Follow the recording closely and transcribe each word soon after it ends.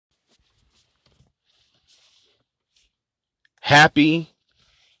Happy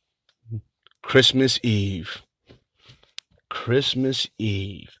Christmas Eve. Christmas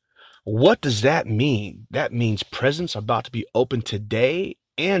Eve. What does that mean? That means presents are about to be opened today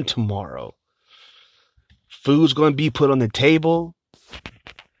and tomorrow. Food's going to be put on the table.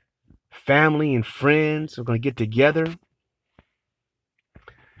 Family and friends are going to get together.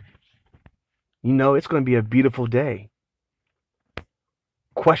 You know, it's going to be a beautiful day.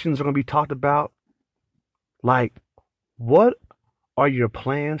 Questions are going to be talked about like, what are your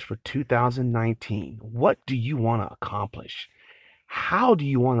plans for 2019? What do you want to accomplish? How do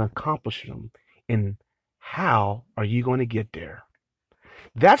you want to accomplish them? And how are you going to get there?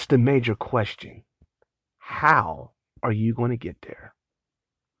 That's the major question. How are you going to get there?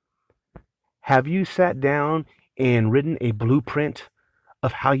 Have you sat down and written a blueprint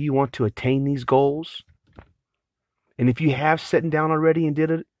of how you want to attain these goals? And if you have sat down already and did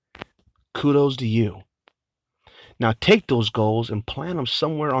it, kudos to you. Now take those goals and plant them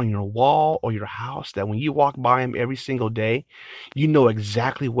somewhere on your wall or your house that when you walk by them every single day, you know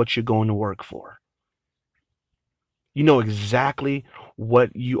exactly what you're going to work for. You know exactly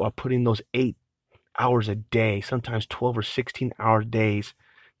what you are putting those 8 hours a day, sometimes 12 or 16-hour days,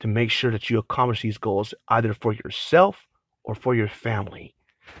 to make sure that you accomplish these goals either for yourself or for your family.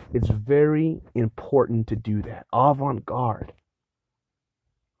 It's very important to do that. Avant-garde.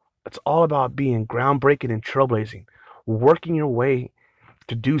 It's all about being groundbreaking and trailblazing, working your way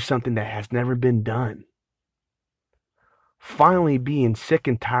to do something that has never been done. Finally being sick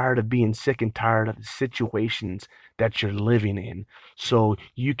and tired of being sick and tired of the situations that you're living in so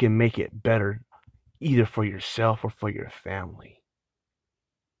you can make it better either for yourself or for your family.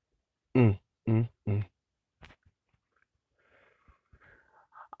 Mm, mm, mm.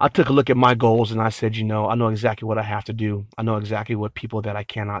 I took a look at my goals and I said, I know exactly what I have to do. I know exactly what people that I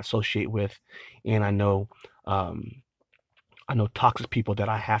cannot associate with, and um, I know toxic people that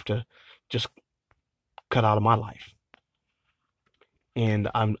I have to just cut out of my life. And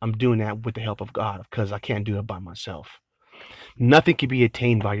I'm doing that with the help of God because I can't do it by myself. Nothing can be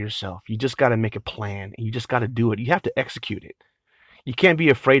attained by yourself. You just got to make a plan and you just got to do it. You have to execute it. You can't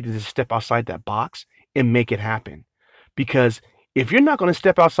be afraid to just step outside that box and make it happen. Because if you're not going to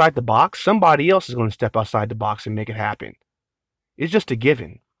step outside the box, somebody else is going to step outside the box and make it happen. It's just a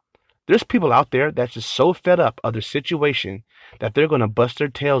given. There's people out there that's just so fed up of their situation that they're going to bust their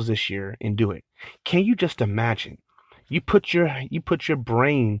tails this year and do it. Can you just imagine? You put your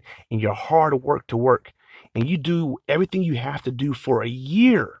brain and your hard work to work, and you do everything you have to do for a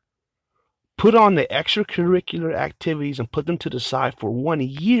year. Put on the extracurricular activities and put them to the side for 1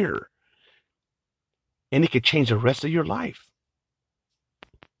 year, and it could change the rest of your life.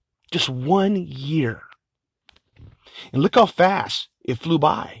 Just 1 year. And look how fast it flew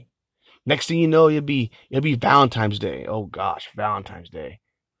by. Next thing you know, it'll be Valentine's Day. Oh gosh, Valentine's Day.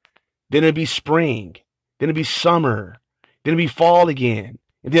 Then it'll be spring. Then it'll be summer. Then it'll be fall again.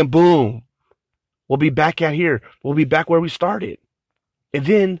 And then boom, we'll be back out here. We'll be back where we started. And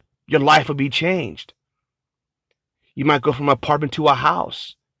then your life will be changed. You might go from an apartment to a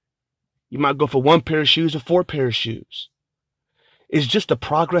house. You might go from 1 pair of shoes to 4 pair of shoes. It's just the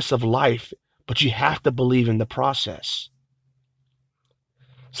progress of life, but you have to believe in the process.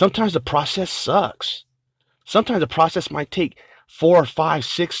 Sometimes the process sucks. Sometimes the process might take 4 or 5,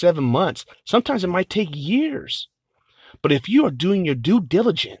 6, 7 months. Sometimes it might take years. But if you are doing your due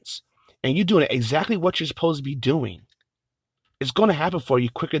diligence and you're doing exactly what you're supposed to be doing, it's going to happen for you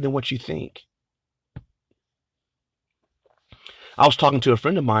quicker than what you think. I was talking to a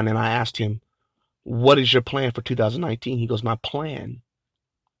friend of mine and I asked him, what is your plan for 2019? He goes, my plan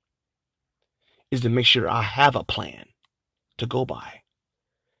is to make sure I have a plan to go by.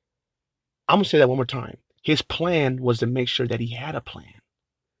 I'm going to say that one more time. His plan was to make sure that he had a plan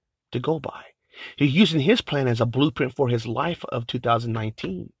to go by. He's using his plan as a blueprint for his life of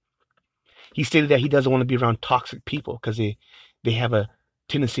 2019. He stated that he doesn't want to be around toxic people because they have a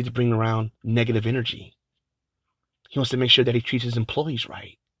tendency to bring around negative energy. He wants to make sure that he treats his employees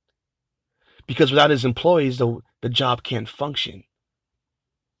right. Because without his employees, the job can't function.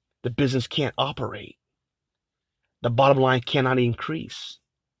 The business can't operate. The bottom line cannot increase.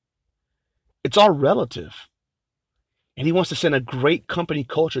 It's all relative. And he wants to send a great company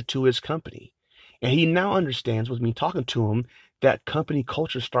culture to his company. And he now understands with me talking to him that company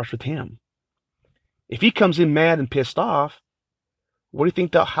culture starts with him. If he comes in mad and pissed off, what do you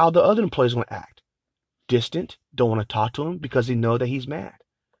think how the other employees are going to act? Distant, don't want to talk to him because they know that he's mad.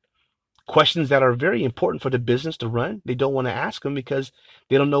 Questions that are very important for the business to run, they don't want to ask him because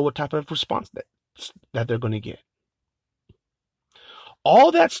they don't know what type of response that they're going to get.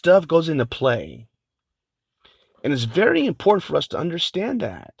 All that stuff goes into play And it's very important for us to understand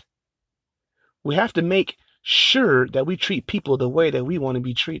that. We have to make sure that we treat people the way that we want to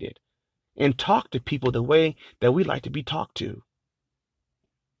be treated and talk to people the way that we like to be talked to.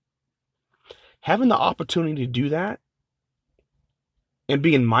 Having the opportunity to do that and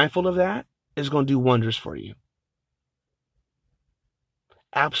being mindful of that is going to do wonders for you.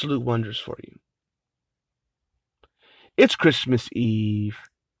 Absolute wonders for you. It's Christmas Eve.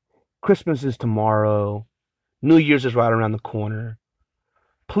 Christmas is tomorrow. New Year's is right around the corner.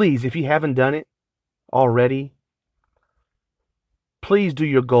 Please, if you haven't done it already, please do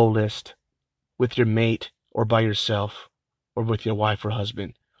your goal list with your mate or by yourself or with your wife or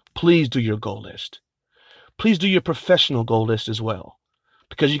husband. Please do your goal list. Please do your professional goal list as well,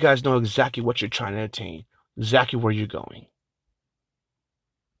 because you guys know exactly what you're trying to attain, exactly where you're going.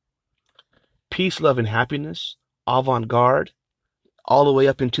 Peace, love, and happiness, avant-garde, all the way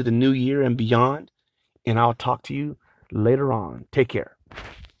up into the new year and beyond. And I'll talk to you later on. Take care.